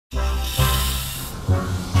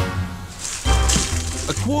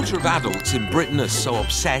quarter of adults in Britain are so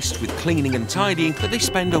obsessed with cleaning and tidying that they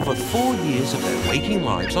spend over 4 years of their waking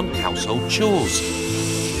lives on household chores,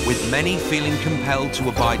 with many feeling compelled to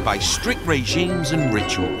abide by strict regimes and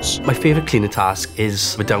rituals. My favourite cleaning task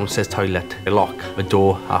is my downstairs toilet. I lock my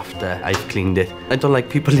door after I've cleaned it. I don't like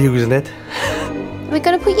people using it. We're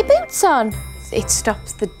going to put your boots on. It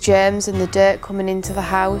stops the germs and the dirt coming into the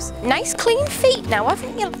house. Nice clean feet now,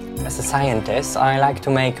 haven't you? As a scientist, I like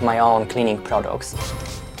to make my own cleaning products.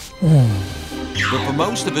 But for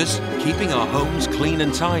most of us, keeping our homes clean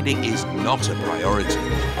and tidy is not a priority.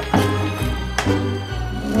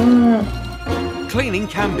 Cleaning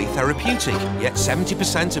can be therapeutic, yet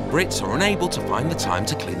 70% of Brits are unable to find the time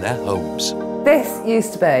to clean their homes. This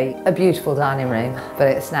used to be a beautiful dining room, but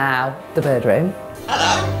it's now the bird room.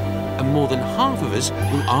 And more than half of us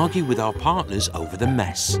will argue with our partners over the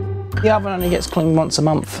mess. The oven only gets cleaned once a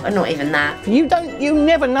month. Not even that. You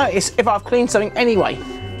never notice if I've cleaned something anyway.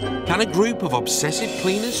 Can a group of obsessive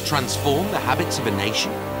cleaners transform the habits of a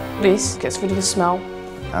nation? This gets rid of the smell.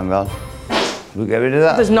 Hang on. We'll get rid of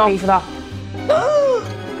that. There's no need for that.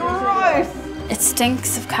 Gross! It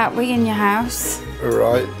stinks of cat wee in your house.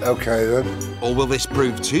 Right, OK then. Or will this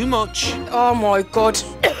prove too much? Oh my God.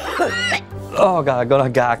 Oh God, I got a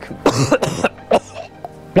gag.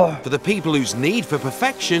 For the people whose need for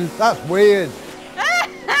perfection... That's weird.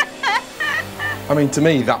 I mean, to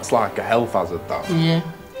me, that's like a health hazard, that. Yeah.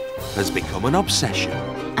 ...has become an obsession.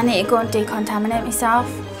 I need to go and decontaminate myself.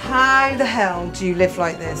 How the hell do you live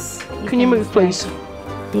like this? Can you move, please?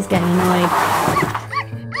 He's getting annoyed.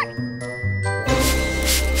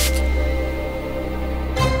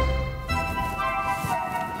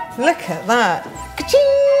 Look at that.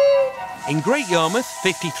 In Great Yarmouth,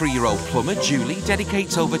 53-year-old plumber Julie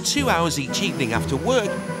dedicates over 2 hours each evening after work,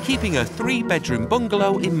 keeping her 3-bedroom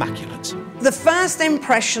bungalow immaculate. The first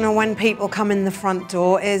impression of when people come in the front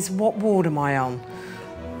door is, what ward am I on?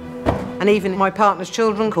 And even my partner's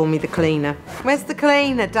children call me the cleaner. Where's the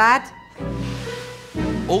cleaner, Dad?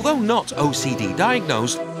 Although not OCD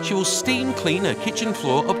diagnosed, she will steam clean her kitchen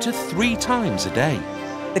floor up to 3 times a day.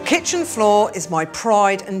 The kitchen floor is my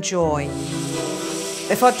pride and joy.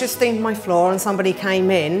 If I'd just steamed my floor and somebody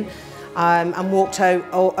came in and walked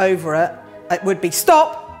over it, it would be,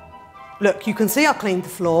 stop! Look, you can see I cleaned the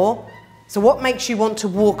floor, so what makes you want to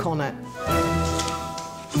walk on it?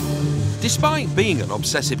 Despite being an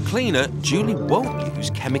obsessive cleaner, Julie won't use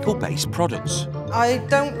chemical-based products. I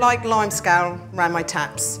don't like limescale around my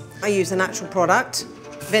taps. I use a natural product,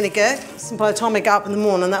 vinegar, so by the time I get up in the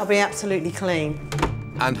morning, that'll be absolutely clean.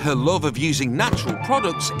 And her love of using natural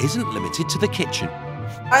products isn't limited to the kitchen.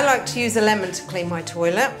 I like to use a lemon to clean my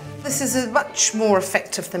toilet. This is much more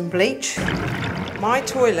effective than bleach. My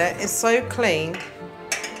toilet is so clean,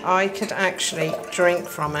 I could actually drink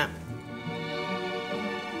from it.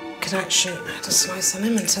 Could actually add a slice of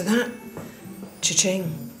lemon to that.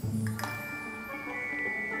 Cha-ching.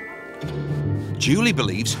 Julie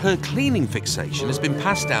believes her cleaning fixation has been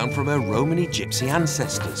passed down from her Romany Gypsy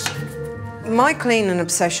ancestors. My cleaning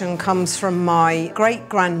obsession comes from my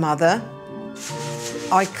great-grandmother.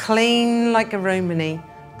 I clean like a Romany,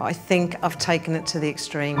 but I think I've taken it to the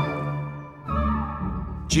extreme.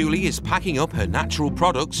 Julie is packing up her natural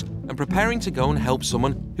products and preparing to go and help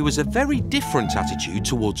someone who has a very different attitude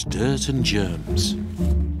towards dirt and germs.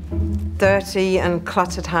 Dirty and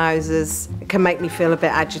cluttered houses can make me feel a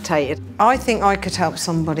bit agitated. I think I could help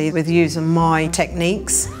somebody with using my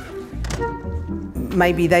techniques.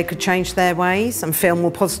 Maybe they could change their ways and feel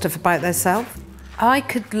more positive about themselves. I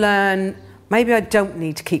could learn, maybe I don't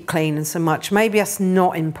need to keep cleaning so much. Maybe that's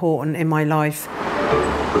not important in my life.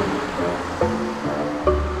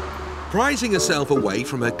 Prizing herself away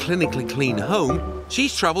from her clinically clean home,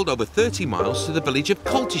 she's travelled over 30 miles to the village of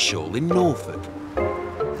Coltishall in Norfolk.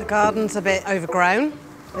 The garden's a bit overgrown.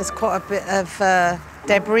 There's quite a bit of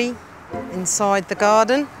debris inside the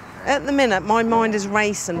garden. At the minute, my mind is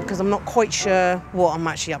racing because I'm not quite sure what I'm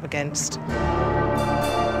actually up against.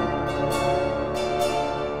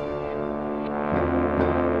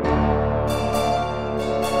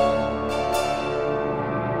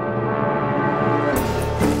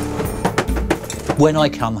 When I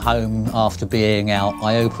come home after being out,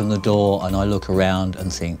 I open the door and I look around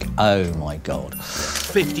and think, oh my God.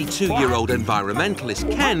 52-year-old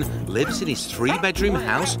environmentalist Ken lives in his 3-bedroom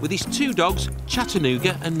house with his 2 dogs,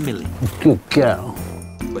 Chattanooga and Millie. Good girl.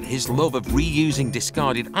 But his love of reusing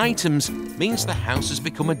discarded items means the house has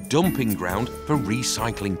become a dumping ground for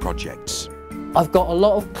recycling projects. I've got a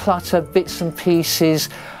lot of clutter, bits and pieces,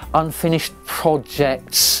 unfinished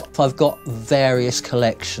projects. I've got various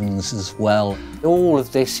collections as well. All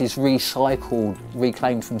of this is recycled,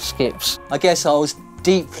 reclaimed from skips. I guess I was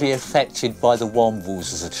deeply affected by the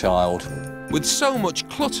Wombles as a child. With so much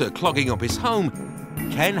clutter clogging up his home,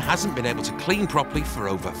 Ken hasn't been able to clean properly for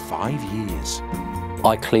over 5 years.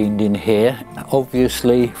 I cleaned in here,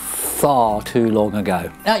 obviously far too long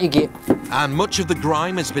ago. Out you get. And much of the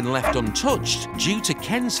grime has been left untouched due to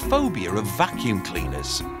Ken's phobia of vacuum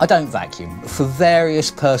cleaners. I don't vacuum. For various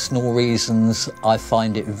personal reasons, I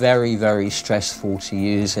find it very, very stressful to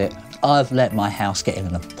use it. I've let my house get in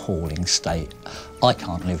an appalling state. I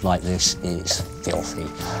can't live like this, it's filthy.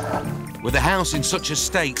 With the house in such a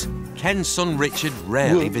state, Ken's son Richard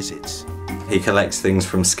rarely visits. He collects things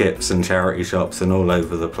from skips and charity shops and all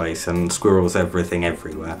over the place and squirrels everything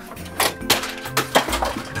everywhere.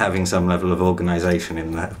 Having some level of organisation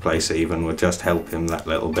in that place even would just help him that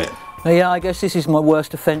little bit. Yeah, I guess this is my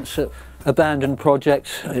worst offence at abandoned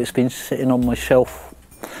projects. It's been sitting on my shelf.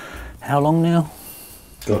 How long now?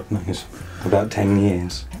 God knows, about 10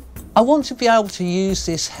 years. I want to be able to use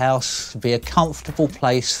this house to be a comfortable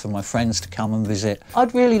place for my friends to come and visit.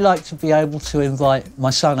 I'd really like to be able to invite my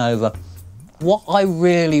son over. What I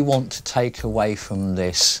really want to take away from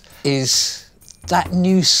this is that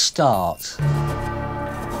new start.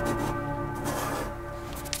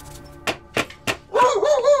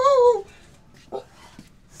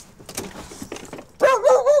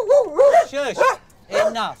 Shush!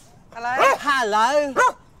 Enough. Hello? Hello.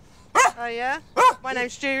 Oh, yeah? My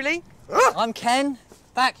name's Julie. I'm Ken.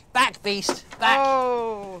 Back, beast, back.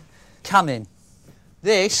 Oh. Come in.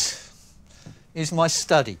 This is my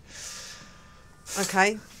study.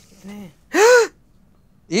 OK.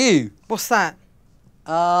 Ew. What's that?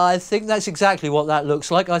 I think that's exactly what that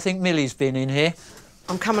looks like. I think Millie's been in here.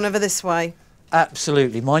 I'm coming over this way.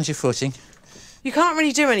 Absolutely. Mind your footing. You can't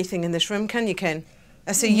really do anything in this room, can you, Ken?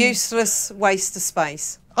 It's a useless waste of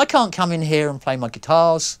space. I can't come in here and play my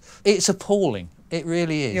guitars. It's appalling. It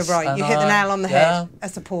really is. You're right. And you hit the nail on the yeah. head.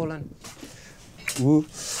 That's appalling.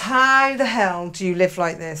 Whoops. How the hell do you live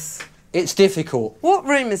like this? It's difficult. What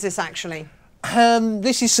room is this, actually?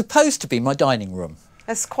 This is supposed to be my dining room.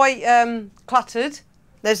 It's quite cluttered.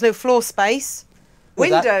 There's no floor space.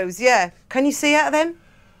 Windows, yeah. Can you see out of them?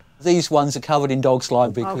 These ones are covered in dog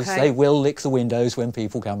slime because Okay. they will lick the windows when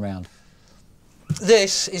people come round.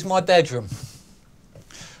 This is my bedroom.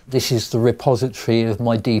 This is the repository of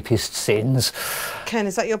my deepest sins. Ken,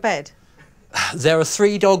 is that your bed? There are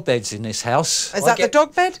 3 dog beds in this house. Is that the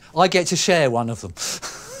dog bed? I get to share one of them.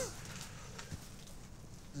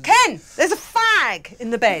 Ken, there's a fag in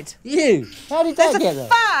the bed. You? How did that get There's there? a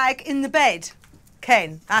fag in the bed.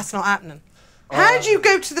 Ken, that's not happening. How do you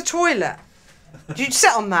go to the toilet? Do you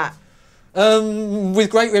sit on that? With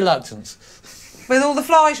great reluctance. With all the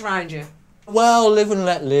flies around you? Well, live and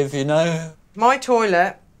let live, you know. My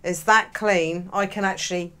toilet is that clean, I can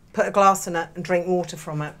actually put a glass in it and drink water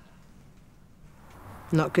from it.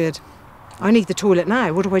 Not good. I need the toilet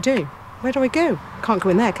now. What do I do? Where do I go? Can't go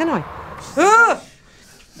in there, can I? Ah!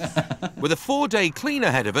 With a 4-day clean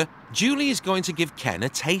ahead of her, Julie is going to give Ken a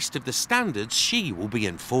taste of the standards she will be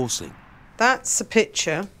enforcing. That's a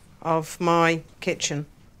picture of my kitchen.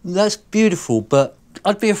 That's beautiful, but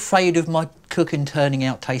I'd be afraid of my cooking turning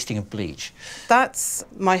out tasting of bleach. That's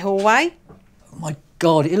my hallway. My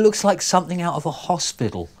God, it looks like something out of a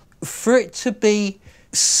hospital. For it to be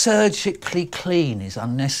surgically clean is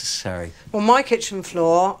unnecessary. Well, my kitchen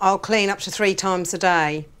floor, I'll clean up to 3 times a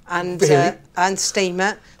day and, Really? And steam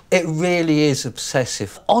it. It really is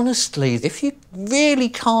obsessive. Honestly, if you really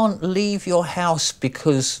can't leave your house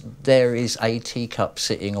because there is a teacup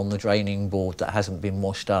sitting on the draining board that hasn't been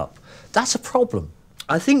washed up, that's a problem.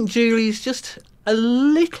 I think Julie's just a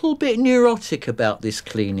little bit neurotic about this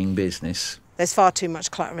cleaning business. There's far too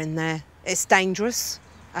much clutter in there. It's dangerous,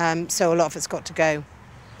 so a lot of it's got to go.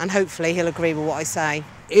 And hopefully he'll agree with what I say.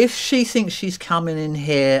 If she thinks she's coming in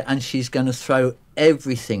here and she's going to throw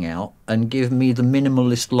everything out and give me the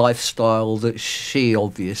minimalist lifestyle that she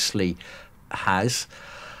obviously has,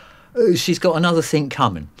 she's got another thing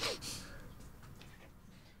coming.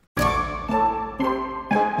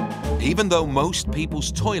 Even though most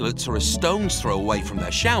people's toilets are a stone's throw away from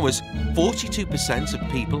their showers, 42%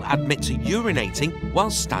 of people admit to urinating while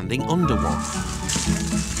standing under one.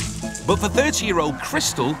 But for 30-year-old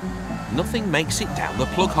Crystal, nothing makes it down the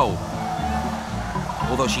plug hole.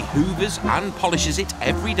 Although she hoovers and polishes it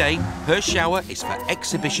every day, her shower is for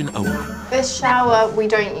exhibition only. This shower, we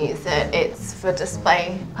don't use it. It's for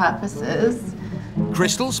display purposes.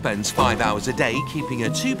 Crystal spends 5 hours a day keeping her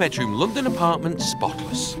 2-bedroom London apartment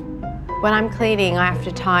spotless. When I'm cleaning, I have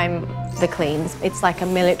to time the cleans. It's like a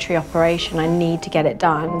military operation. I need to get it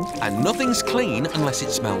done. And nothing's clean unless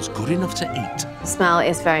it smells good enough to eat. Smell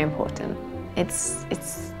is very important. It's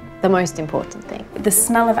the most important thing. The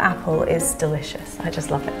smell of apple is delicious. I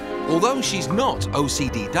just love it. Although she's not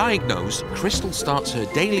OCD diagnosed, Crystal starts her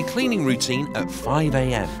daily cleaning routine at 5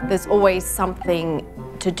 a.m. There's always something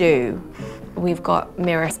to do. We've got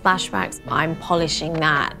mirror splashbacks. I'm polishing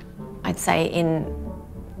that, I'd say, in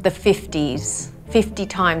the 50s, 50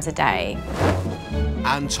 times a day.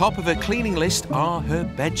 And top of her cleaning list are her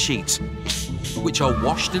bed sheets, which are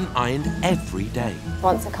washed and ironed every day.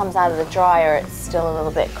 Once it comes out of the dryer, it's still a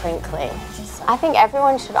little bit crinkly. I think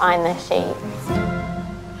everyone should iron their sheets.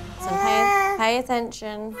 So pay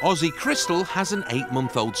attention. Aussie Crystal has an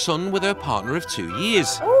 8-month-old son with her partner of 2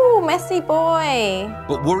 years. Ooh, messy boy.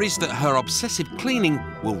 But worries that her obsessive cleaning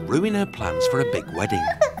will ruin her plans for a big wedding.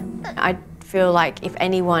 I feel like if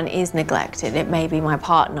anyone is neglected, it may be my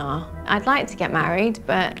partner. I'd like to get married,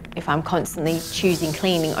 but if I'm constantly choosing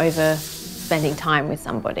cleaning over spending time with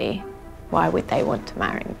somebody, why would they want to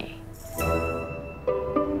marry me?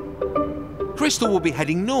 Crystal will be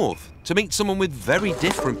heading north to meet someone with very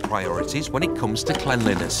different priorities when it comes to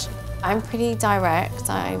cleanliness. I'm pretty direct.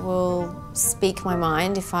 I will speak my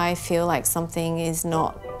mind. If I feel like something is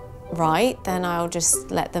not right, then I'll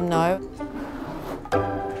just let them know.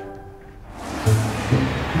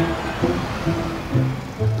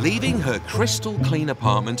 Leaving her crystal clean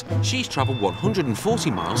apartment, she's travelled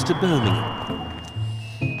 140 miles to Birmingham.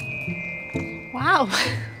 Wow,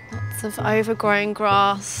 lots of overgrown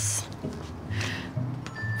grass.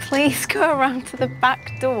 Please go around to the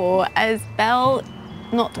back door as Belle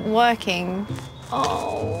not working.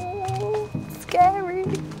 Oh, scary.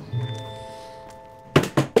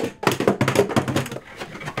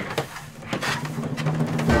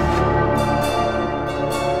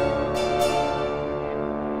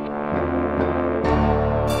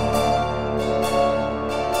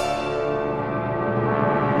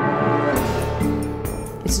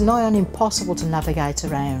 It's nigh on impossible to navigate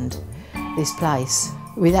around this place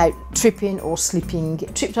without tripping or slipping.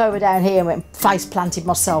 Tripped over down here and went face planted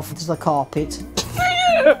myself into the carpet.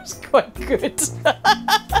 It was quite good.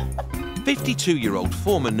 52-year-old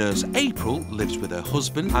former nurse April lives with her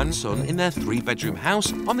husband and son in their 3-bedroom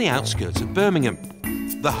house on the outskirts of Birmingham.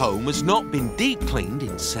 The home has not been deep cleaned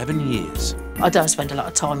in 7 years. I don't spend a lot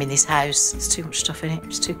of time in this house. There's too much stuff in it.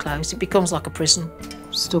 It's too close. It becomes like a prison.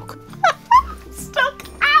 Stuck. Stuck.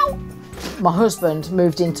 Ow! My husband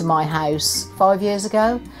moved into my house 5 years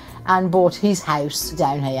ago and bought his house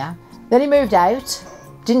down here. Then he moved out,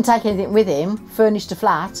 didn't take anything with him, furnished a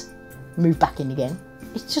flat, moved back in again.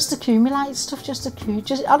 It just accumulates, stuff just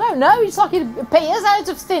accumulates. I don't know, it's like it appears out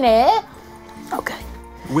of thin air. Okay.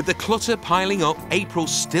 With the clutter piling up, April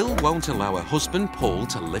still won't allow her husband Paul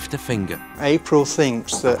to lift a finger. April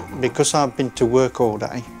thinks that because I've been to work all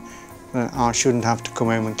day, that I shouldn't have to come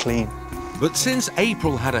home and clean. But since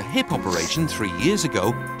April had a hip operation 3 years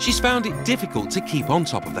ago, she's found it difficult to keep on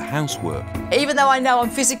top of the housework. Even though I know I'm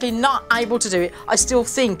physically not able to do it, I still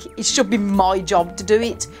think it should be my job to do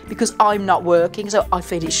it because I'm not working, so I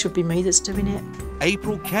feel it should be me that's doing it.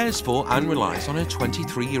 April cares for and relies on her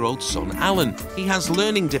 23-year-old son, Alan. He has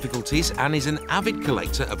learning difficulties and is an avid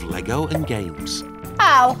collector of Lego and games.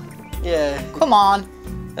 Ow! Yeah. Come on.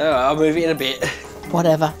 All right, I'll move it in a bit.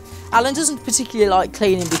 Whatever. Alan doesn't particularly like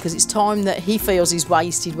cleaning because it's time that he feels is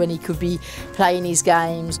wasted when he could be playing his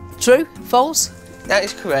games. True? False? That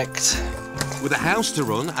is correct. With a house to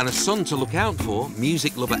run and a son to look out for,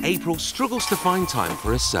 music lover April struggles to find time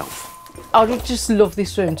for herself. I would just love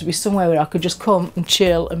this room to be somewhere where I could just come and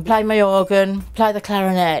chill and play my organ, play the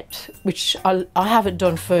clarinet, which I haven't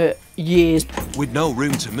done for years. With no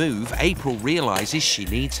room to move, April realises she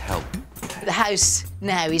needs help. The house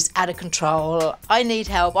now is out of control. I need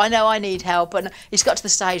help. I know I need help, and it's got to the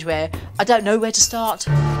stage where I don't know where to start.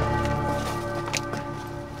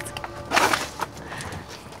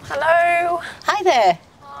 Hello. Hi there.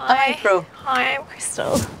 Hi. I'm April. Hi, I'm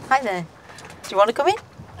Crystal. Hi there. Do you want to come in?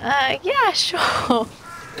 Yeah, sure.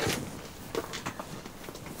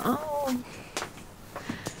 Oh.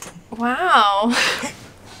 Wow.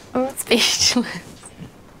 I'm speechless.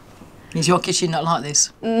 Is your kitchen not like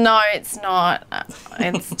this? No, it's not.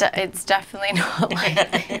 It's definitely not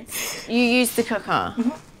like this. You used the cooker. Mm-hmm.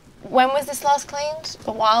 When was this last cleaned?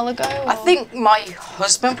 A while ago? Or? I think my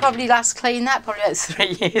husband probably last cleaned that, probably about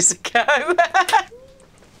 3 years ago.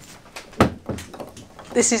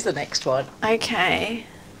 This is the next one. Okay.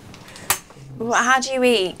 Well, how do you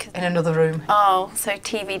eat? In another room. Oh, so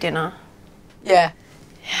TV dinner. Yeah.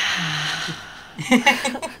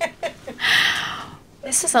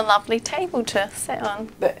 This is a lovely table to sit on.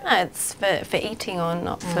 But no, it's for eating on,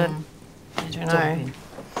 not for, I don't know.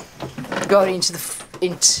 Going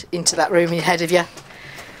into that room ahead of you.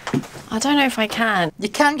 I don't know if I can. You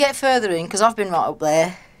can get further in, because I've been right up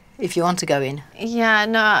there, if you want to go in. Yeah,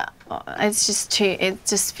 no, it's just too, it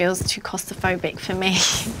just feels too claustrophobic for me.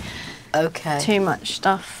 Okay. Too much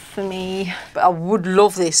stuff for me. But I would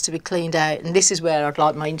love this to be cleaned out, and this is where I'd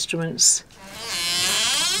like my instruments.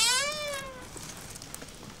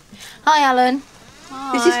 Hi, Alan.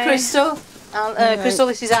 Hi. This is Crystal. Crystal,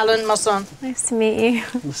 this is Alan, my son. Nice to meet you.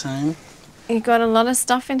 The same. You got a lot of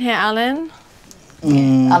stuff in here, Alan.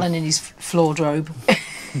 Alan in his floor robe.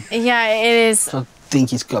 Yeah, it is. I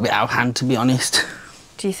think it's got a bit out of hand, to be honest.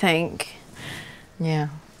 Do you think? Yeah.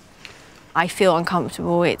 I feel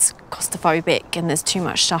uncomfortable, it's claustrophobic and there's too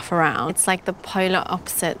much stuff around. It's like the polar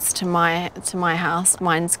opposites to my house.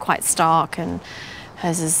 Mine's quite stark and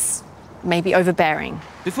hers is maybe overbearing.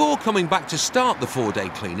 Before coming back to start the 4-day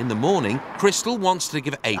clean in the morning, Crystal wants to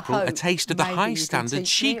give April a taste of the high standards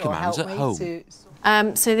she commands at home.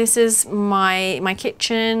 So this is my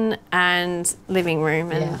kitchen and living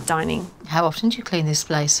room and dining. How often do you clean this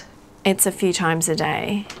place? It's a few times a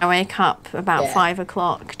day. I wake up about 5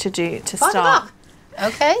 o'clock to start. 5 o'clock?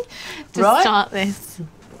 Okay. To start this.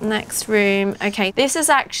 Next room. Okay, this is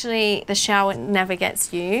actually, the shower never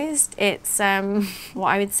gets used. It's what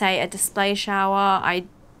I would say a display shower. I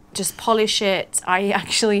just polish it. I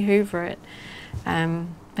actually hoover it.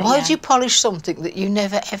 Why would you polish something that you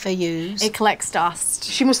never ever use? It collects dust.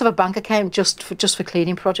 She must have a bank account just for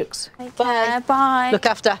cleaning projects. Bye. Bye. Look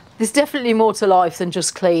after. There's definitely more to life than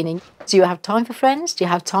just cleaning. Do you have time for friends? Do you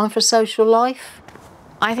have time for social life?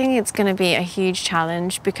 I think it's going to be a huge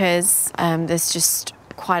challenge because there's just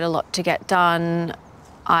quite a lot to get done.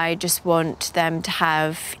 I just want them to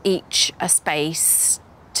have each a space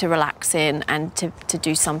to relax in and to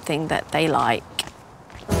do something that they like.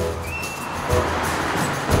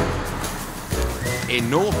 In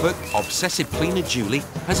Norfolk, obsessive cleaner Julie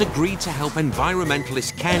has agreed to help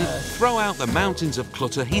environmentalist Ken throw out the mountains of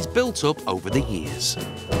clutter he's built up over the years.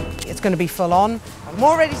 It's going to be full on. I'm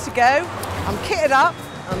all ready to go. I'm kitted up.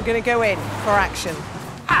 I'm going to go in for action.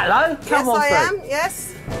 Hello, come on Yes, I through. am,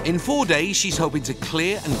 yes. In 4 days, she's hoping to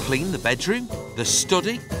clear and clean the bedroom, the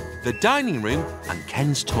study, the dining room and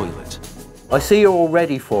Ken's toilet. I see you're all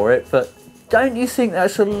ready for it, but don't you think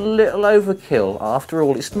that's a little overkill? After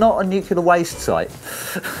all, it's not a nuclear waste site.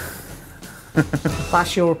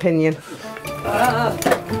 That's your opinion.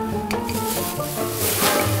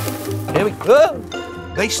 Here we go.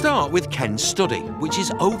 They start with Ken's study, which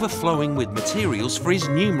is overflowing with materials for his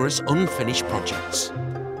numerous unfinished projects.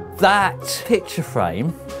 That picture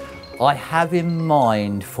frame I have in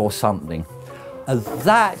mind for something.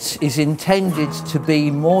 That is intended to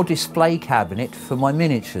be more display cabinet for my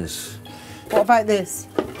miniatures. What about this?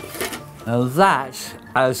 Now that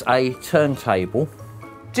as a turntable.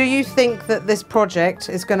 Do you think that this project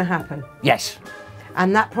is going to happen? Yes.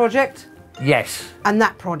 And that project? Yes. And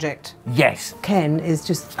that project? Yes. Ken is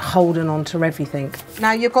just holding on to everything.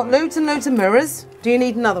 Now, you've got loads and loads of mirrors. Do you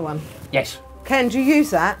need another one? Yes. Ken, do you use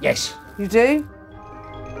that? Yes. You do?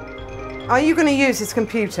 Are you going to use this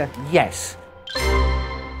computer? Yes.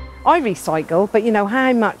 I recycle, but you know,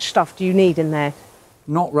 how much stuff do you need in there?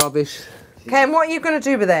 Not rubbish. Ken, what are you going to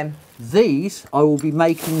do with them? These, I will be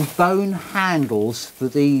making bone handles for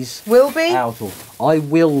these. Will be? I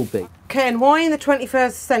will be. Ken, why in the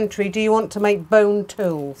 21st century do you want to make bone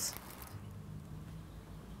tools?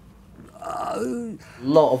 A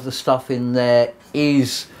lot of the stuff in there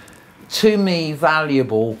is, to me,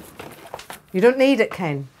 valuable. You don't need it,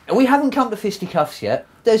 Ken. We haven't come to fisticuffs yet.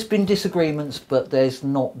 There's been disagreements, but there's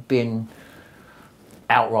not been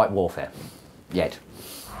outright warfare yet.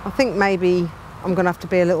 I think maybe I'm going to have to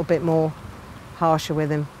be a little bit more harsher with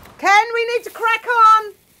him. Ken, we need to crack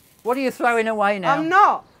on! What are you throwing away now? I'm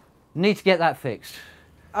not. Need to get that fixed.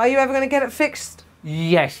 Are you ever going to get it fixed?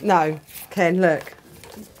 Yes. No. Ken, look.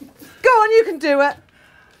 Go on, you can do it.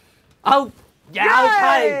 Oh,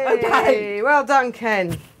 yeah, Yay! okay. Well done,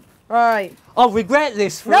 Ken. Right. I'll regret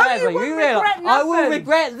this forever. No, you realise? regret nothing. I will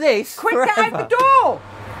regret this Quick, forever. get out the door!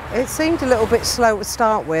 It seemed a little bit slow to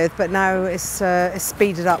start with, but now it's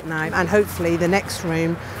speeded up now, and hopefully the next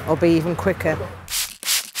room will be even quicker.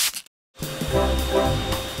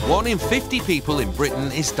 1 in 50 people in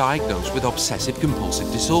Britain is diagnosed with obsessive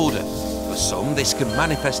compulsive disorder. For some, this can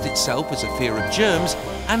manifest itself as a fear of germs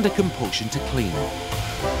and a compulsion to clean.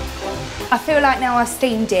 I feel like now I've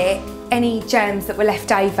steamed it, any germs that were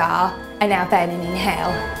left over are now burning in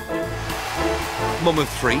hell. Mum of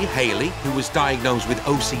 3, Hayley, who was diagnosed with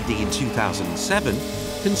OCD in 2007,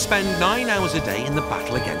 can spend 9 hours a day in the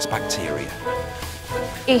battle against bacteria.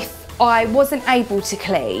 If I wasn't able to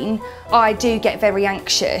clean, I do get very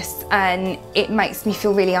anxious and it makes me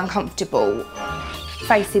feel really uncomfortable.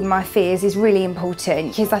 Facing my fears is really important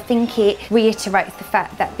because I think it reiterates the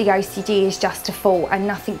fact that the OCD is just a fault and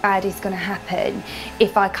nothing bad is going to happen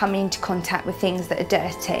if I come into contact with things that are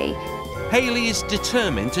dirty. Hayley is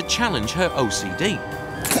determined to challenge her OCD.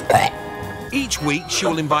 Each week, she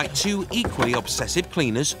will invite 2 equally obsessive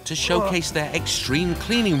cleaners to showcase their extreme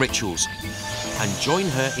cleaning rituals and join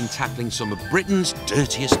her in tackling some of Britain's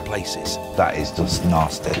dirtiest places. That is just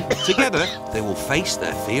nasty. Together, they will face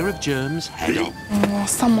their fear of germs head on. Oh,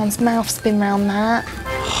 someone's mouth's been round that.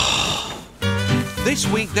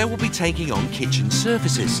 This week, they will be taking on kitchen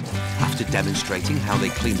surfaces. After demonstrating how they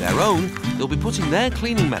clean their own, they'll be putting their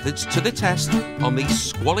cleaning methods to the test on these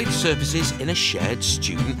squalid surfaces in a shared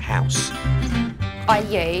student house. I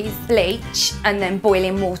use bleach and then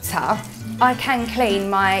boiling water. I can clean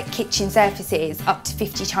my kitchen surfaces up to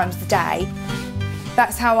 50 times a day.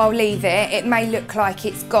 That's how I'll leave it. It may look like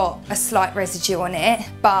it's got a slight residue on it,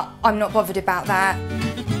 but I'm not bothered about that.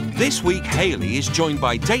 This week, Hayley is joined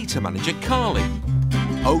by data manager Carly.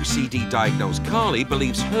 OCD-diagnosed Carly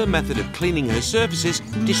believes her method of cleaning her surfaces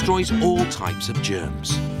destroys all types of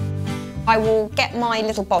germs. I will get my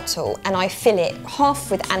little bottle and I fill it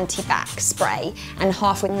half with anti-bac spray and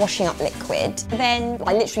half with washing up liquid. Then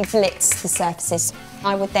I literally blitz the surfaces.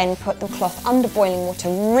 I would then put the cloth under boiling water,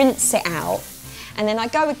 rinse it out, and then I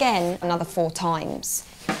go again another 4 times.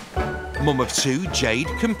 Mum of 2, Jade,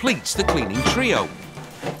 completes the cleaning trio.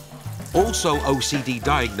 Also OCD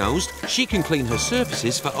diagnosed, she can clean her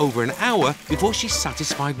surfaces for over an hour before she's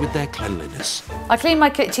satisfied with their cleanliness. I clean my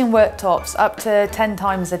kitchen worktops up to 10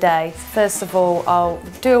 times a day. First of all, I'll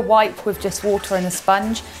do a wipe with just water and a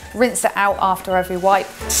sponge, rinse it out after every wipe.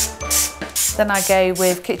 Then I go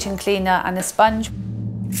with kitchen cleaner and a sponge.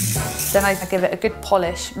 Then I give it a good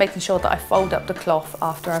polish, making sure that I fold up the cloth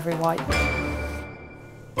after every wipe.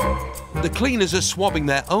 The cleaners are swabbing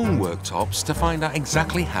their own worktops to find out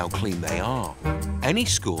exactly how clean they are. Any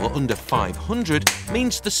score under 500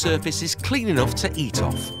 means the surface is clean enough to eat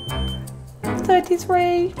off.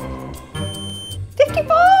 33.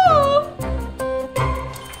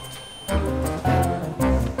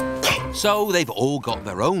 54! So they've all got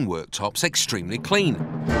their own worktops extremely clean.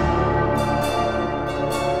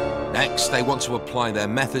 Next, they want to apply their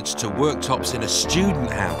methods to worktops in a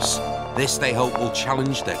student house. This, they hope, will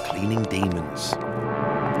challenge their cleaning demons.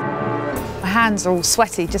 My hands are all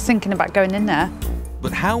sweaty just thinking about going in there.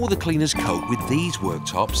 But how will the cleaners cope with these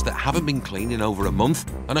worktops that haven't been cleaned in over a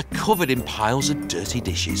month and are covered in piles of dirty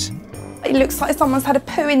dishes? It looks like someone's had a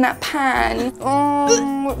poo in that pan.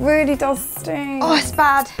 Oh, it really does stink. Oh, it's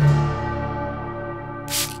bad.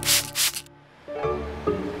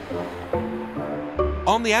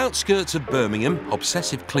 On the outskirts of Birmingham,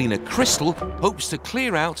 obsessive cleaner Crystal hopes to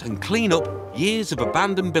clear out and clean up years of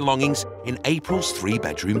abandoned belongings in April's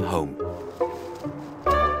 3-bedroom home.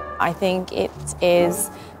 I think it is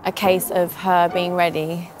a case of her being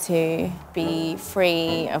ready to be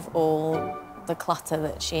free of all the clutter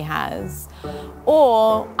that she has.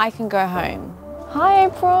 Or I can go home. Hi,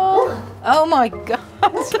 April. Oh my God.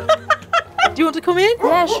 Do you want to come in?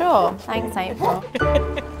 Yeah, sure. Thanks, April.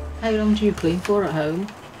 How long do you clean for at home?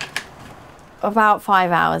 About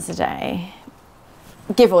 5 hours a day,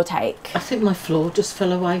 give or take. I think my floor just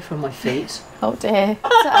fell away from my feet. Oh dear.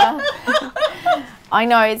 I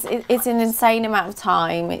know, it's an insane amount of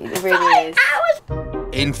time, it really is.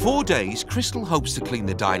 In 4 days, Crystal hopes to clean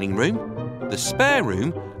the dining room, the spare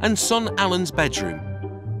room and son Alan's bedroom.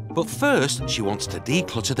 But first, she wants to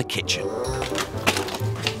declutter the kitchen.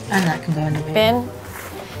 And that can go in the bin. Bin,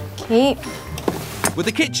 keep. With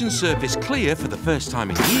the kitchen surface clear for the first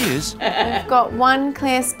time in years... We've got one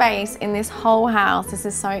clear space in this whole house. This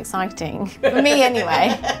is so exciting. For me,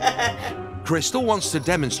 anyway. Crystal wants to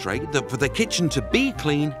demonstrate that for the kitchen to be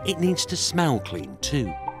clean, it needs to smell clean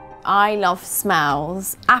too. I love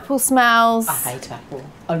smells. Apple smells. I hate apple.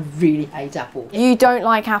 I really hate apple. You don't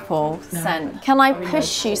like apple No. scent. Can I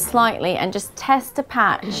push you slightly and just test a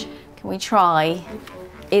patch? Can we try?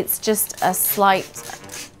 It's just a slight...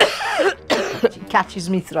 It catches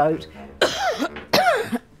me throat. Do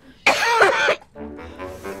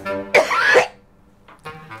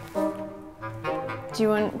you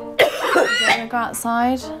want to go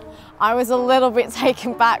outside? I was a little bit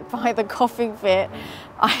taken back by the coughing fit.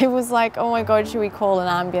 I was like, oh my God, should we call an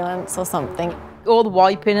ambulance or something? All the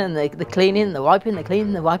wiping and the cleaning, the wiping, the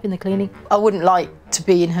cleaning, the wiping, the cleaning. I wouldn't like to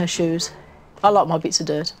be in her shoes. I like my bits of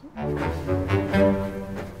dirt.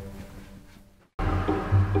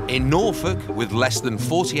 In Norfolk, with less than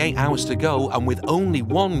 48 hours to go and with only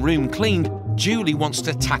one room cleaned, Julie wants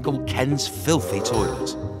to tackle Ken's filthy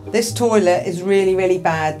toilet. This toilet is really, really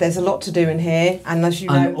bad. There's a lot to do in here, and as you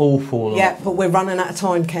know... An awful lot. Yeah, but we're running out of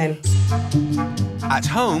time, Ken. At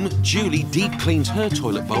home, Julie deep cleans her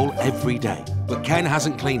toilet bowl every day, but Ken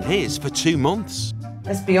hasn't cleaned his for 2 months.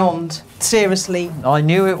 It's beyond. Seriously. I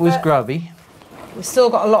knew it was grubby. We've still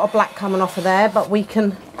got a lot of black coming off of there, but we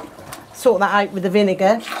can sort that out with the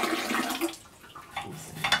vinegar.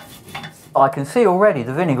 I can see already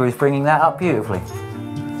the vinegar is bringing that up beautifully.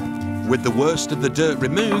 With the worst of the dirt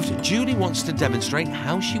removed, Julie wants to demonstrate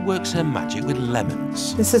how she works her magic with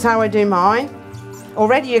lemons. This is how I do mine.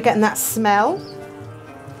 Already you're getting that smell.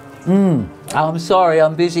 I'm sorry,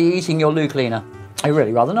 I'm busy eating your loo cleaner. They're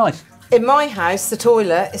really rather nice. In my house, the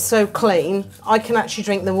toilet is so clean, I can actually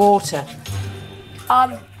drink the water.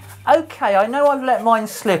 OK, I know I've let mine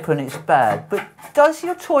slip and it's bad, but does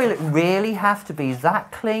your toilet really have to be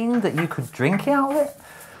that clean that you could drink out of it?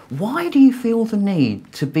 Why do you feel the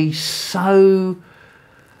need to be so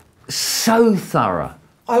thorough?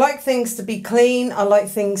 I like things to be clean, I like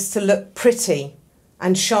things to look pretty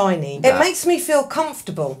and shiny. It makes me feel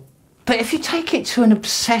comfortable. But if you take it to an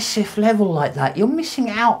obsessive level like that, you're missing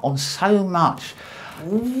out on so much.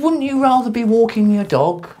 Wouldn't you rather be walking your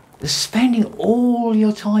dog than spending all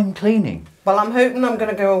your time cleaning? Well, I'm hoping I'm going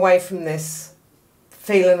to go away from this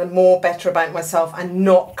feeling more better about myself and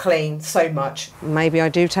not clean so much. Maybe I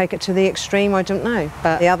do take it to the extreme, I don't know.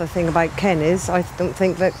 But the other thing about Ken is I don't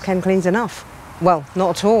think that Ken cleans enough. Well,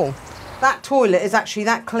 not at all. That toilet is actually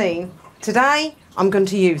that clean. Today, I'm going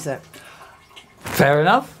to use it. Fair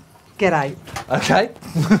enough. Get out. OK.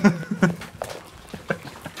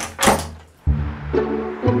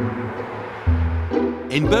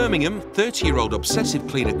 In Birmingham, 30-year-old obsessive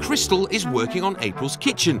cleaner Crystal is working on April's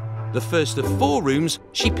kitchen, the first of 4 rooms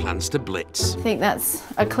she plans to blitz. I think that's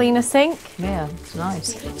a cleaner sink. Yeah, it's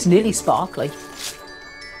nice. It's nearly sparkly.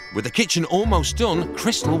 With the kitchen almost done,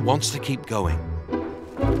 Crystal wants to keep going.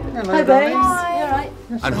 Hi, babes. Hi. All right.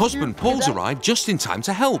 And husband Paul's arrived just in time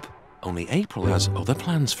to help. Only April has other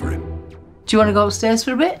plans for him. Do you want to go upstairs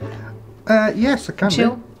for a bit? Yes, I can.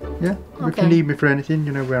 Chill? Do. Yeah, Okay. if you need me for anything,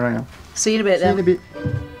 you know where I am. See you in a bit then. See you in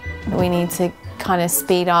a bit. We need to kind of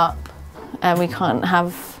speed up, and we can't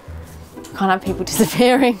have people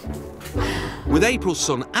disappearing. With April's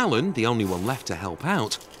son Alan, the only one left to help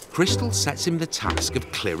out, Crystal sets him the task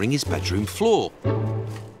of clearing his bedroom floor,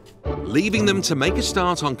 leaving them to make a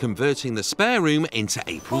start on converting the spare room into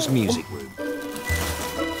April's music room.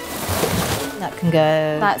 That can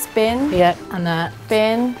go. That's bin. Yeah, and that.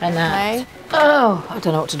 Bin. And that. Okay. Oh, I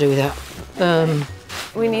don't know what to do with that.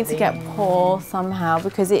 We need to get Paul somehow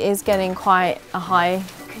because it is getting quite a high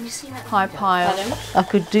pile. I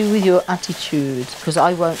could do with your attitude, because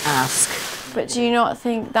I won't ask. But do you not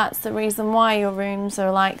think that's the reason why your rooms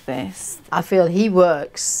are like this? I feel he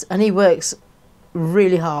works, and he works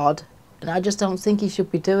really hard, and I just don't think he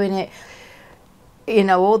should be doing it. You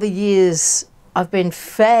know, all the years I've been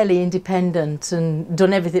fairly independent and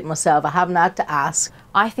done everything myself. I haven't had to ask.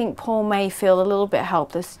 I think Paul may feel a little bit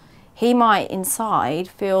helpless. He might inside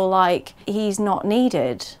feel like he's not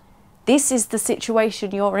needed. This is the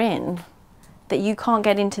situation you're in, that you can't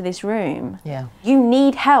get into this room. Yeah. You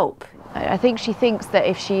need help. I think she thinks that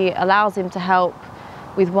if she allows him to help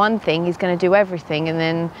with one thing, he's going to do everything, and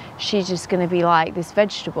then she's just going to be like this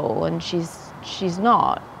vegetable, and she's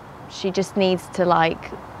not. She just needs to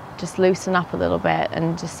just loosen up a little bit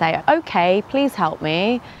and just say, okay, please help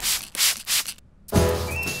me.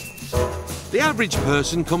 The average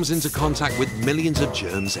person comes into contact with millions of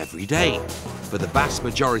germs every day. For the vast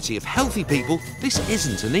majority of healthy people, this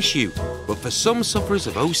isn't an issue. But for some sufferers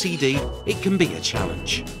of OCD, it can be a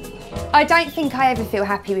challenge. I don't think I ever feel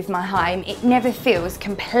happy with my home. It never feels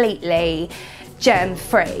completely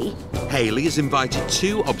germ-free. Hayley has invited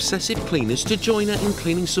 2 obsessive cleaners to join her in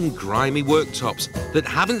cleaning some grimy worktops that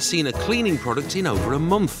haven't seen a cleaning product in over a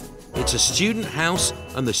month. It's a student house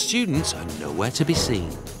and the students are nowhere to be seen.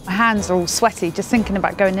 My hands are all sweaty just thinking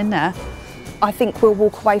about going in there. I think we'll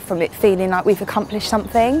walk away from it feeling like we've accomplished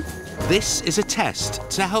something. This is a test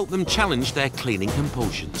to help them challenge their cleaning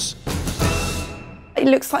compulsions. It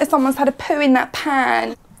looks like someone's had a poo in that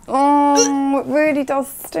pan. Oh, it really does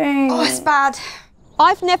sting. Oh, it's bad.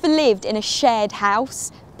 I've never lived in a shared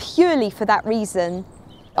house purely for that reason.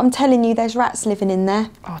 I'm telling you, there's rats living in there.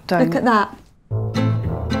 Oh, don't. Look at that.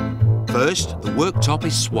 First, the worktop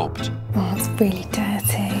is swabbed. Oh, it's really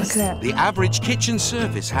dirty. Look at it. The average kitchen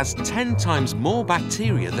surface has 10 times more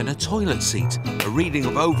bacteria than a toilet seat. A reading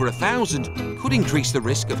of over 1,000 could increase the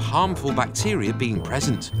risk of harmful bacteria being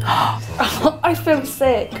present. I feel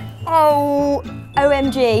sick. Oh,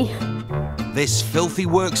 OMG. This filthy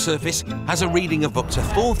work surface has a reading of up to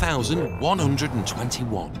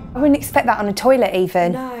 4,121. I wouldn't expect that on a toilet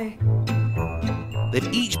even. No.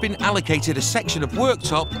 They've each been allocated a section of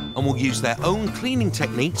worktop and will use their own cleaning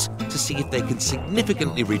techniques to see if they can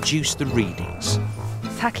significantly reduce the readings.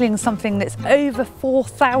 Tackling something that's over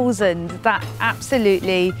 4,000, that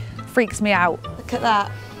absolutely freaks me out. Look at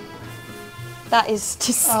that. That is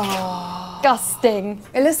just disgusting.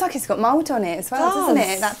 It looks like it's got mould on it as well, doesn't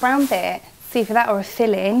it? That brown bit. It's either that or a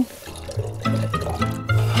filling.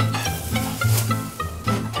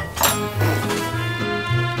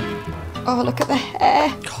 Oh, look at the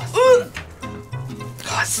hair. God,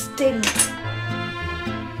 it stinks.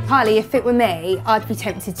 Harley, if it were me, I'd be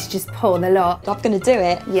tempted to just pour the lot. I'm going to do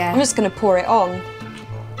it. Yeah. I'm just going to pour it on.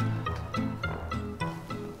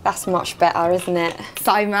 That's much better, isn't it?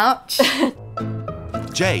 So much.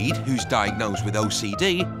 Jade, who's diagnosed with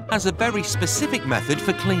OCD, has a very specific method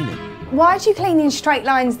for cleaning. Why do you clean in straight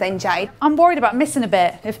lines then, Jade? I'm worried about missing a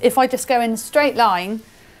bit. If I just go in a straight line,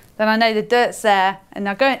 then I know the dirt's there, and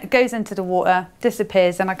it goes into the water,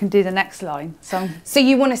 disappears, and I can do the next line. So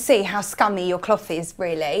you want to see how scummy your cloth is,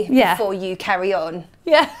 really, yeah, before you carry on?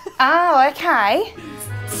 Yeah. Oh, okay.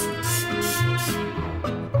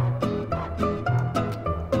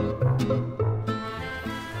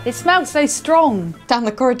 It smells so strong. Down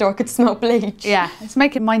the corridor I could smell bleach. Yeah, it's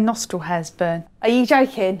making my nostril hairs burn. Are you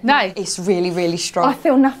joking? No. It's really, really strong. I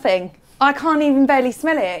feel nothing. I can't even barely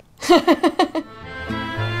smell it.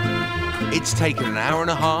 It's taken an hour and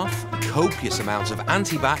a half, copious amounts of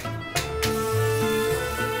antibac,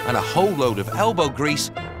 and a whole load of elbow grease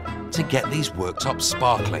to get these worktops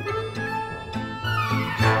sparkling.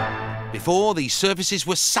 Before, these surfaces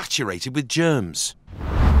were saturated with germs.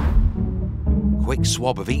 Quick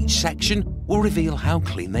swab of each section will reveal how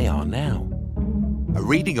clean they are now. A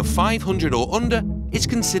reading of 500 or under is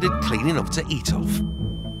considered clean enough to eat off.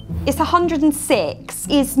 It's 106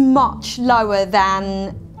 is much lower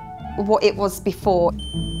than what it was before.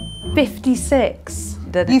 56.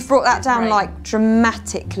 You've brought that down like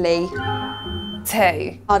dramatically.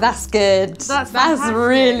 2. Oh, that's good. That's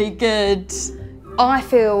really good. I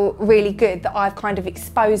feel really good that I've kind of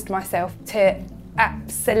exposed myself to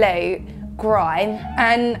absolute grime,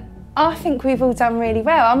 and I think we've all done really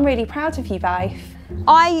well. I'm really proud of you both.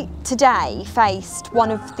 I today faced one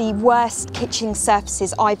of the worst kitchen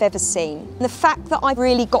surfaces I've ever seen. The fact that I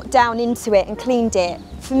really got down into it and cleaned it,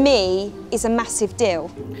 for me, is a massive deal.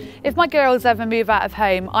 If my girls ever move out of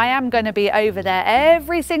home, I am going to be over there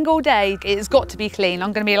every single day. It's got to be clean.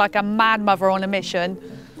 I'm going to be like a mad mother on a mission.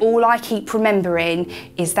 All I keep remembering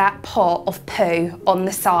is that pot of poo on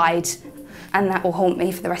the side, and that will haunt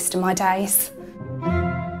me for the rest of my days.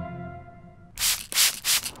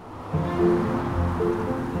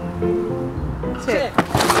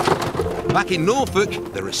 Back in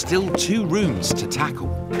Norfolk, there are still 2 rooms to tackle.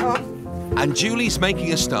 And Julie's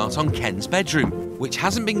making a start on Ken's bedroom, which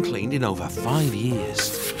hasn't been cleaned in over 5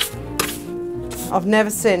 years. I've never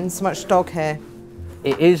seen so much dog hair.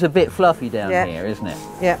 It is a bit fluffy down here, isn't it?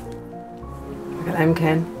 Yeah. Look at them,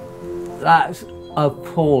 Ken. That's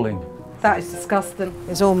appalling. That is disgusting.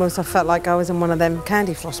 It's almost, I felt like I was in one of them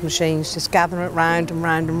candy floss machines, just gathering it round and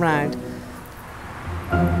round and round.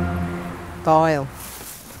 Vile.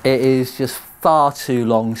 It is just far too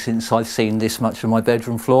long since I've seen this much of my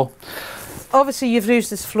bedroom floor. Obviously, you've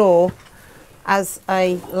used this floor as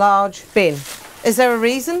a large bin. Is there a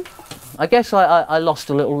reason? I guess I lost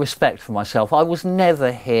a little respect for myself. I was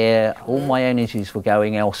never here. All my energies were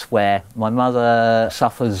going elsewhere. My mother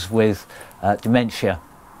suffers with dementia.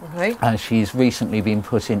 Okay. And she's recently been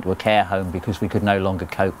put into a care home because we could no longer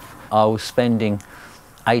cope. I was spending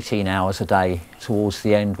 18 hours a day towards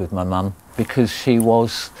the end with my mum because she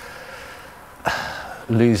was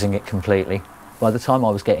losing it completely. By the time I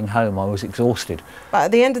was getting home, I was exhausted. But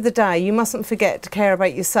at the end of the day, you mustn't forget to care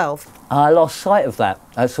about yourself. I lost sight of that.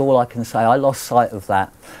 That's all I can say. I lost sight of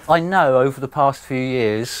that. I know over the past few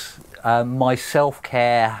years, my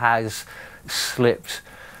self-care has slipped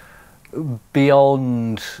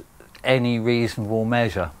beyond any reasonable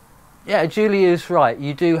measure. Yeah, Julie is right.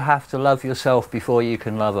 You do have to love yourself before you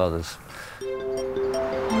can love others.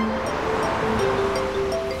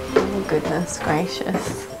 Oh, goodness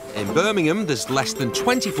gracious. In Birmingham, there's less than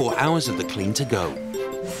 24 hours of the clean to go.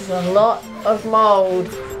 This is a lot of mould.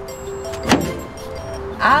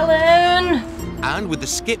 Alan! And with the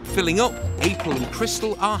skip filling up, April and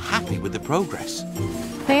Crystal are happy with the progress.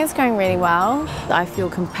 I think it's going really well. I feel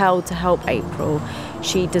compelled to help April.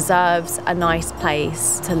 She deserves a nice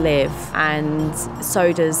place to live, and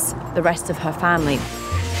so does the rest of her family.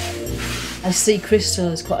 I see Crystal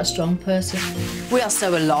as quite a strong person. We are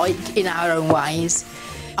so alike in our own ways.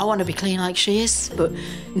 I want to be clean like she is, but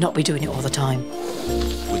not be doing it all the time.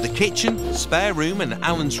 With the kitchen, spare room and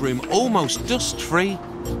Alan's room almost dust-free,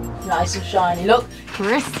 Nice and shiny, look.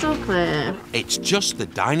 Crystal clear. it's just the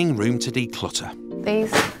dining room to declutter.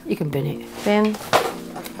 These? You can bin it. Bin.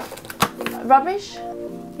 Rubbish?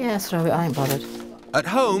 Yeah, throw it, I ain't bothered. At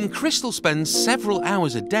home, Crystal spends several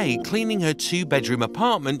hours a day cleaning her two-bedroom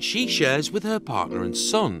apartment she shares with her partner and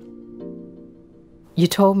son. You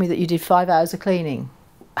told me that you did 5 hours of cleaning.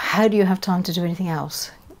 How do you have time to do anything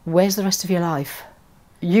else? Where's the rest of your life?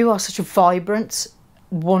 You are such a vibrant,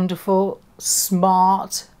 wonderful,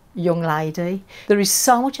 smart young lady. There is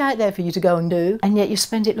so much out there for you to go and do, and yet you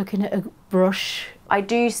spend it looking at a brush. I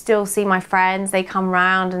do still see my friends, they come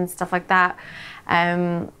round and stuff like that.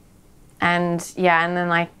 And yeah, and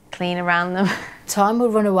then I clean around them. Time will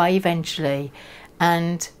run away eventually,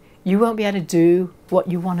 and you won't be able to do what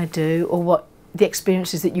you want to do or what the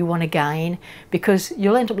experiences that you want to gain, because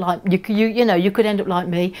you'll end up like you could end up like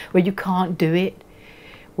me, where you can't do it.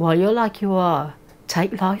 While you're like you are,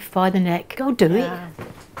 take life by the neck, go do it.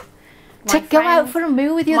 Go out for a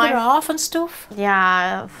meal with your other half and stuff.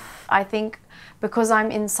 Yeah, I think because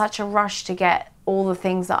I'm in such a rush to get all the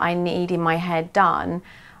things that I need in my head done,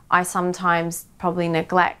 I sometimes probably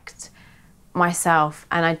neglect myself,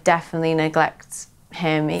 and I definitely neglect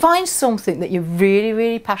him. Find something that you're really,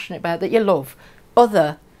 really passionate about, that you love,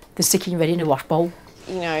 other than sticking your head in a wash bowl.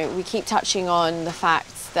 You know, we keep touching on the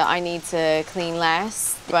fact that I need to clean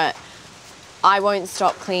less, but I won't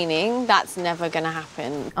stop cleaning. That's never going to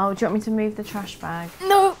happen. Oh, do you want me to move the trash bag?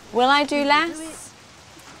 No. Will I do less?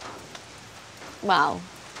 Well,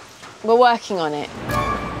 we're working on it.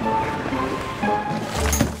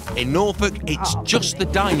 In Norfolk, it's just the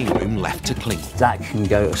dining room left to clean. That can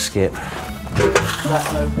go to skip.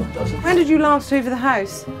 When did you last hoover the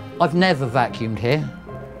house? I've never vacuumed here.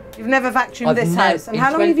 You've never vacuumed this house? And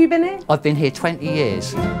how long have you been here? I've been here 20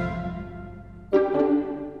 years.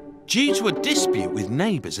 Due to a dispute with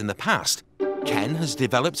neighbours in the past, Ken has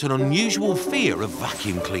developed an unusual fear of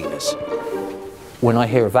vacuum cleaners. When I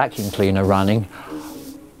hear a vacuum cleaner running,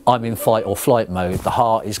 I'm in fight or flight mode. The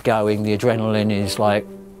heart is going, the adrenaline is like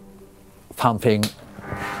pumping.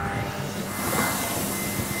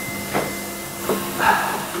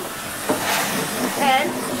 Ken?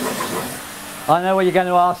 I know what you're going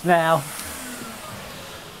to ask now.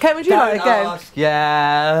 Ken, would you like to go?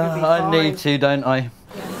 Yeah, I need to, don't I?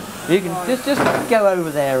 You can just go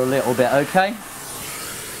over there a little bit, okay?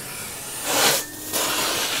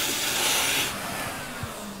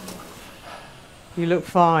 You look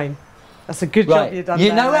fine. That's a good Right. job you've done.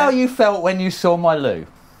 You know how you felt when you saw my loo?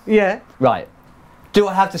 Yeah. Right. Do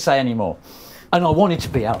I have to say any more? And I wanted to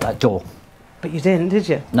be out that door. But you didn't, did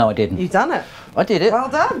you? No, I didn't. You've done it. I did it. Well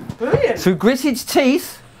done. Brilliant. Through gritted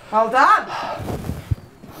teeth. Well done.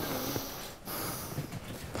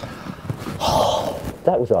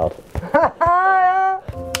 That was hard.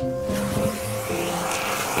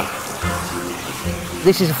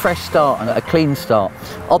 This is a fresh start and a clean start.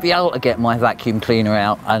 I'll be able to get my vacuum cleaner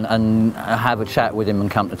out and have a chat with him and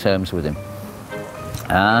come to terms with him.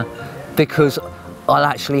 Because I'll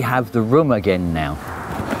actually have the room again now.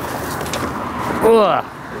 Ugh.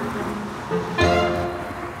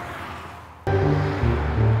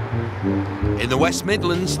 In the West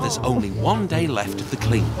Midlands, there's only one day left of the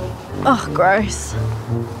clean. Oh, gross.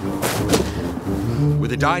 With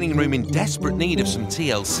the dining room in desperate need of some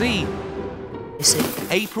TLC,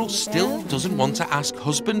 April still doesn't want to ask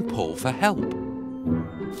husband Paul for help.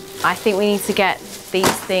 I think we need to get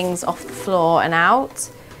these things off the floor and out.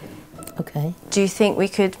 Okay. Do you think we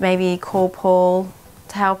could maybe call Paul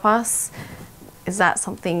to help us? Is that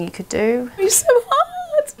something you could do? It's so hard.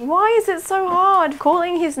 Why is it so hard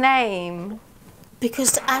calling his name?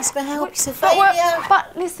 Because to ask for help is a But, failure.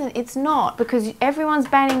 but listen, it's not, because everyone's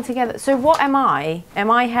banding together. So what am I?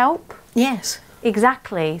 Am I help? Yes.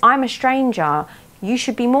 Exactly. I'm a stranger. You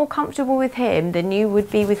should be more comfortable with him than you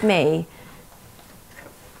would be with me.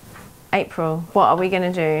 April, what are we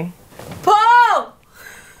going to do? Paul!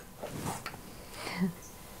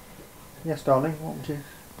 Yes, darling, what would you?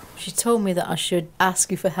 She told me that I should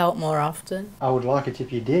ask you for help more often. I would like it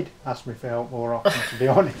if you did ask me for help more often, to be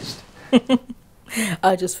honest.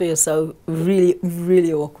 I just feel so really,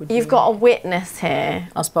 really awkward. You've got a witness here.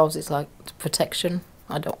 I suppose it's like protection.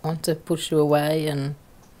 I don't want to push you away and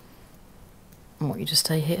I want you to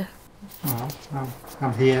stay here. Oh, well,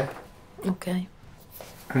 I'm here Okay.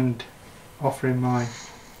 and offering my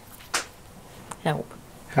Help.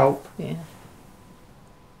 help. Yeah.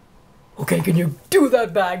 Okay, can you do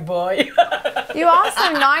that bag, boy? You asked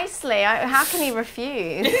so nicely. How can he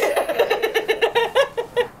refuse?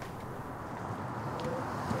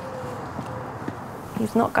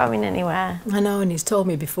 He's not going anywhere. I know, and he's told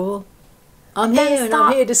me before. I'm here and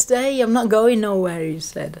I'm here to stay. I'm not going nowhere, he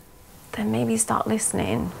said. Then maybe start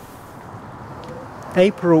listening.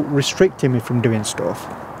 April restricting me from doing stuff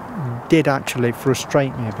did actually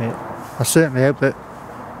frustrate me a bit. I certainly hope that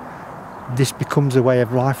this becomes a way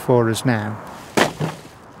of life for us now.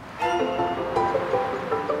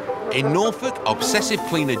 In Norfolk, obsessive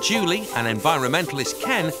cleaner Julie and environmentalist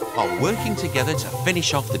Ken are working together to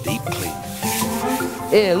finish off the deep clean.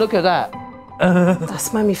 Here, look at that.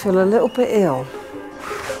 That's made me feel a little bit ill.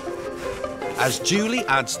 As Julie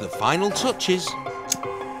adds the final touches,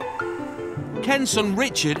 Ken's son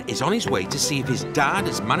Richard is on his way to see if his dad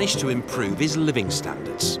has managed to improve his living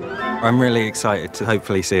standards. I'm really excited to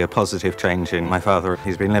hopefully see a positive change in my father.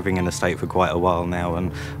 He's been living in the state for quite a while now,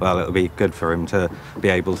 and, well, it'll be good for him to be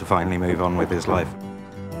able to finally move on with his life.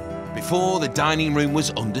 Before, the dining room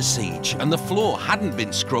was under siege and the floor hadn't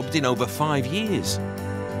been scrubbed in over 5 years.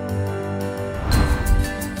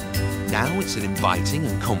 Now it's an inviting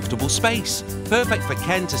and comfortable space, perfect for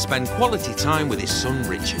Ken to spend quality time with his son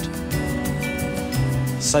Richard.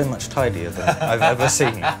 So much tidier than I've ever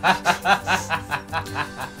seen.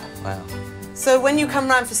 Wow. So when you come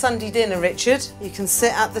round for Sunday dinner, Richard, you can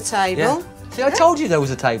sit at the table. Yeah. See, I told you there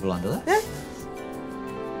was a table under there. Yeah.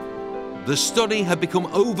 The study had become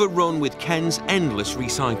overrun with Ken's endless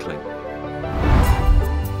recycling.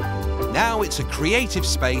 Now it's a creative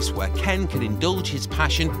space where Ken can indulge his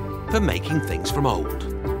passion for making things from old.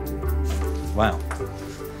 Wow.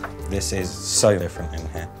 This is so different in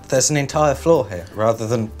here. There's an entire floor here, rather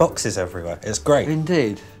than boxes everywhere. It's great.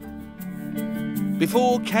 Indeed.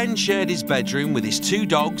 Before, Ken shared his bedroom with his 2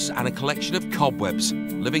 dogs and a collection of cobwebs,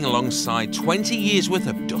 living alongside 20 years' worth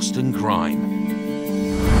of dust and grime.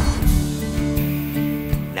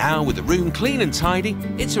 Now, with the room clean and tidy,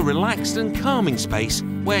 it's a relaxed and calming space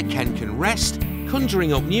where Ken can rest,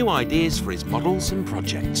 conjuring up new ideas for his models and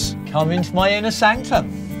projects. Come into my inner sanctum.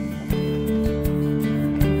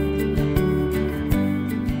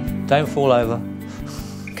 Don't fall over.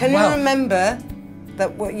 Can you remember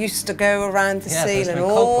that what used to go around the ceiling,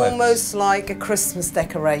 almost like a Christmas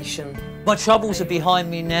decoration? My troubles are behind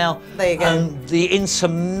me now. There you go. And the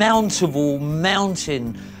insurmountable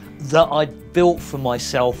mountain that I built for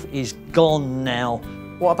myself is gone now.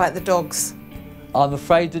 What about the dogs? I'm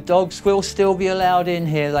afraid the dogs will still be allowed in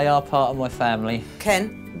here. They are part of my family.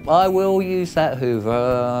 Ken? I will use that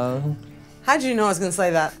Hoover. How did you know I was going to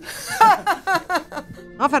say that?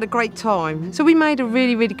 I've had a great time. So we made a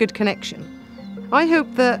really, really good connection. I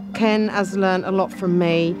hope that Ken has learned a lot from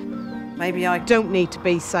me. Maybe I don't need to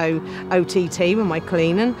be so OTT with my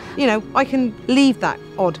cleaning. You know, I can leave that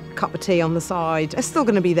odd cup of tea on the side. It's still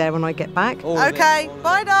going to be there when I get back. Okay,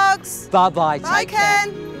 bye dogs. Bye-bye. Bye,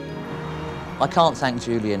 Ken. I can't thank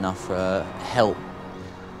Julie enough for her help.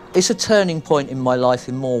 It's a turning point in my life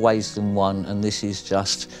in more ways than one, and this is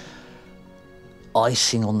just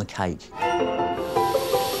icing on the cake.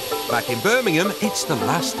 Back in Birmingham, it's the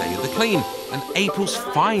last day of the clean, and April's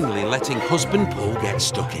finally letting husband Paul get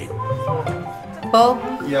stuck in. Paul?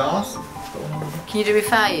 Yes? Can you do me a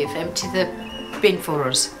favour? Empty the bin for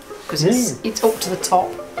us, because it's up to the top.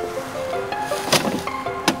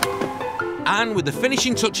 And with the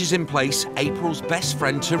finishing touches in place, April's best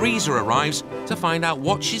friend Teresa arrives to find out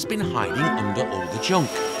what she's been hiding under all the junk.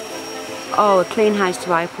 Oh, a clean house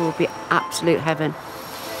to April would be absolute heaven.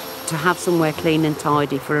 To have somewhere clean and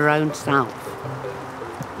tidy for her own self.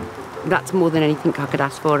 That's more than anything I could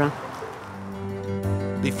ask for her.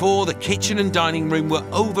 Before, the kitchen and dining room were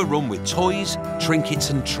overrun with toys, trinkets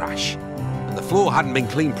and trash. And the floor hadn't been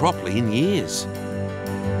cleaned properly in years.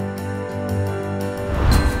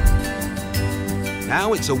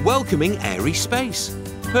 Now it's a welcoming, airy space.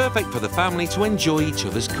 Perfect for the family to enjoy each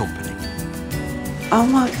other's company. Oh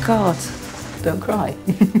my God. Don't cry.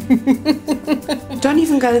 Don't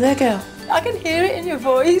even go there, girl. I can hear it in your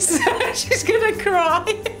voice. She's gonna cry.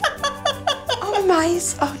 I'm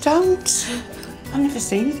amazed. Oh, don't. I've never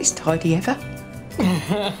seen it this tidy ever.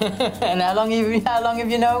 And how long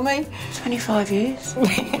have you known me? 25 years.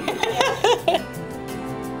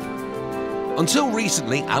 Until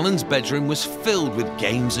recently, Alan's bedroom was filled with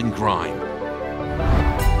games and grime.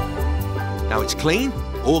 Now it's clean,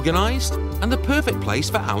 organised, and the perfect place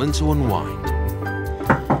for Alan to unwind.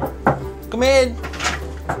 Come in.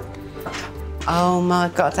 Oh my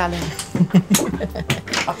God, Alan.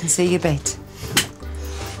 I can see your bed.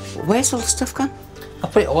 Where's all the stuff gone? I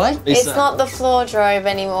put it away. It's not the floor drove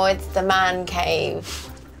anymore, it's the man cave.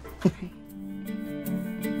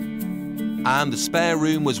 And the spare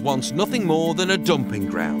room was once nothing more than a dumping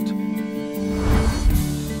ground.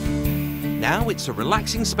 Now it's a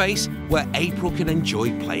relaxing space where April can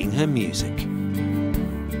enjoy playing her music.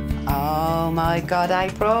 Oh my God,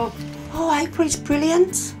 April. Oh, April, it's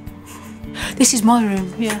brilliant. This is my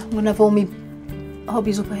room, yeah. I'm going to have all my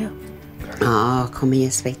hobbies up here. Oh, come here,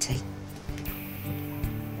 sweetie.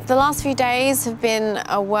 The last few days have been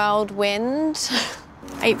a whirlwind.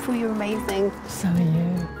 April, you're amazing. So are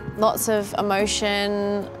you. Lots of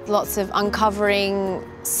emotion, lots of uncovering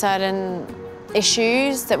certain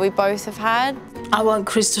issues that we both have had. I want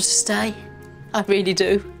Crystal to stay. I really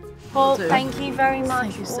do. Paul, thank you very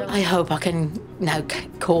much. I hope I can now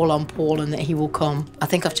call on Paul and that he will come. I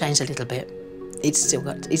think I've changed a little bit. It's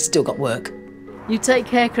still got work. You take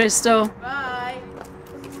care, Crystal. Bye.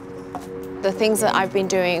 The things that I've been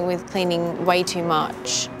doing with cleaning way too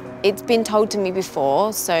much, it's been told to me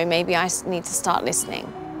before, so maybe I need to start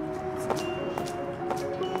listening.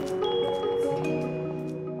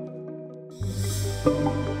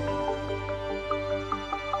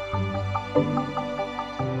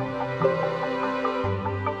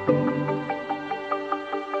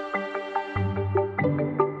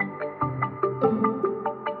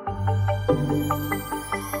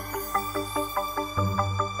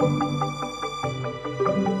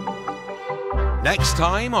 Next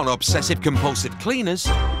time on Obsessive Compulsive Cleaners.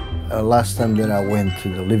 Last time that I went to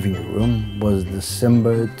the living room was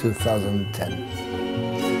December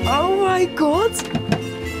 2010. Oh my God!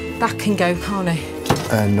 That can go, can't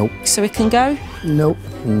it? Nope. So it can go? Nope.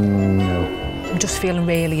 No. I'm just feeling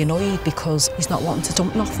really annoyed because he's not wanting to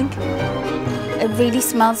dump nothing. It really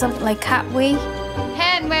smells like cat wee.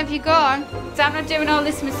 Hen, where have you gone? I'm not doing all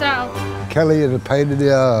this myself. Kelly, you're a pain in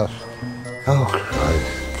the arse. Oh,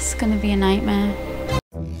 Christ. This is going to be a nightmare.